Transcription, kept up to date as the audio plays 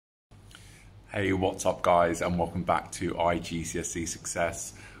Hey, what's up guys, and welcome back to IGCSE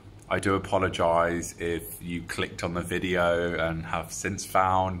Success. I do apologise if you clicked on the video and have since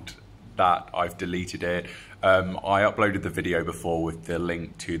found that I've deleted it. I uploaded the video before with the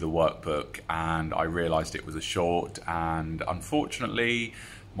link to the workbook and I realised it was a short, and unfortunately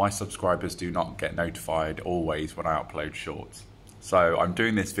my subscribers do not get notified always when I upload shorts. So I'm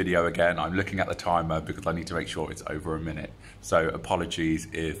doing this video again. I'm looking at the timer because I need to make sure it's over a minute. So apologies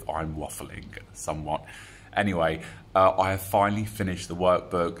if I'm waffling somewhat. Anyway, I have finally finished the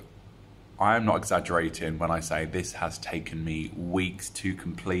workbook. I am not exaggerating when I say this has taken me weeks to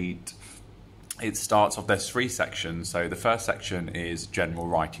complete. It starts off, there's 3 sections. So the first section is general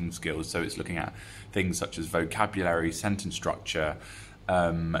writing skills. So it's looking at things such as vocabulary, sentence structure,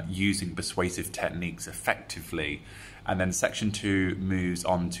 using persuasive techniques effectively. And then section 2 moves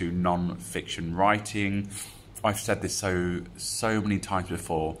on to non-fiction writing. I've said this so many times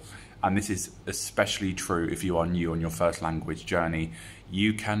before, and this is especially true if you are new on your first language journey.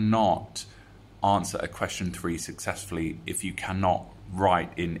 You cannot answer a question 3 successfully if you cannot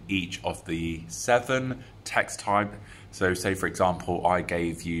write in each of the 7 text type. So say for example, I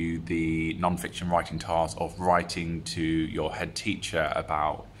gave you the non-fiction writing task of writing to your head teacher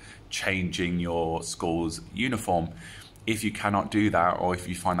about changing your school's uniform. If you cannot do that, or if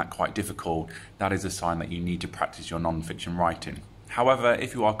you find that quite difficult, that is a sign that you need to practice your non-fiction writing. However,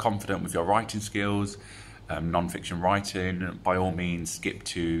 if you are confident with your writing skills, non-fiction writing, by all means skip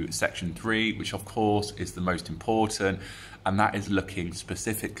to section 3, which of course is the most important, and that is looking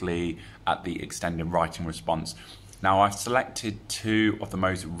specifically at the extended writing response. Now, I've selected 2 of the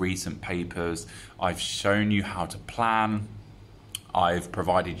most recent papers. I've shown you how to plan. I've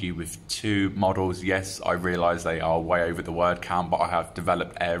provided you with 2 models. Yes, I realise they are way over the word count, but I have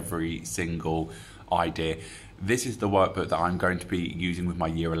developed every single idea. This is the workbook that I'm going to be using with my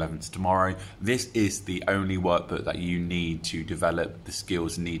Year 11s tomorrow. This is the only workbook that you need to develop the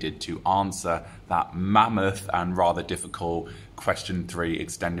skills needed to answer that mammoth and rather difficult question 3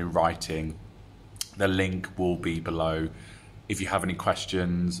 extended writing. The link will be below. If you have any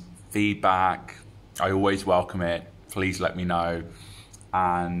questions, feedback, I always welcome it. Please let me know.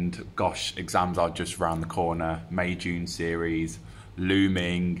 And gosh, exams are just around the corner. May-June series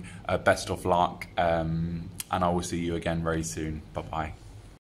looming. Best of luck, and I will see you again very soon. Bye-bye.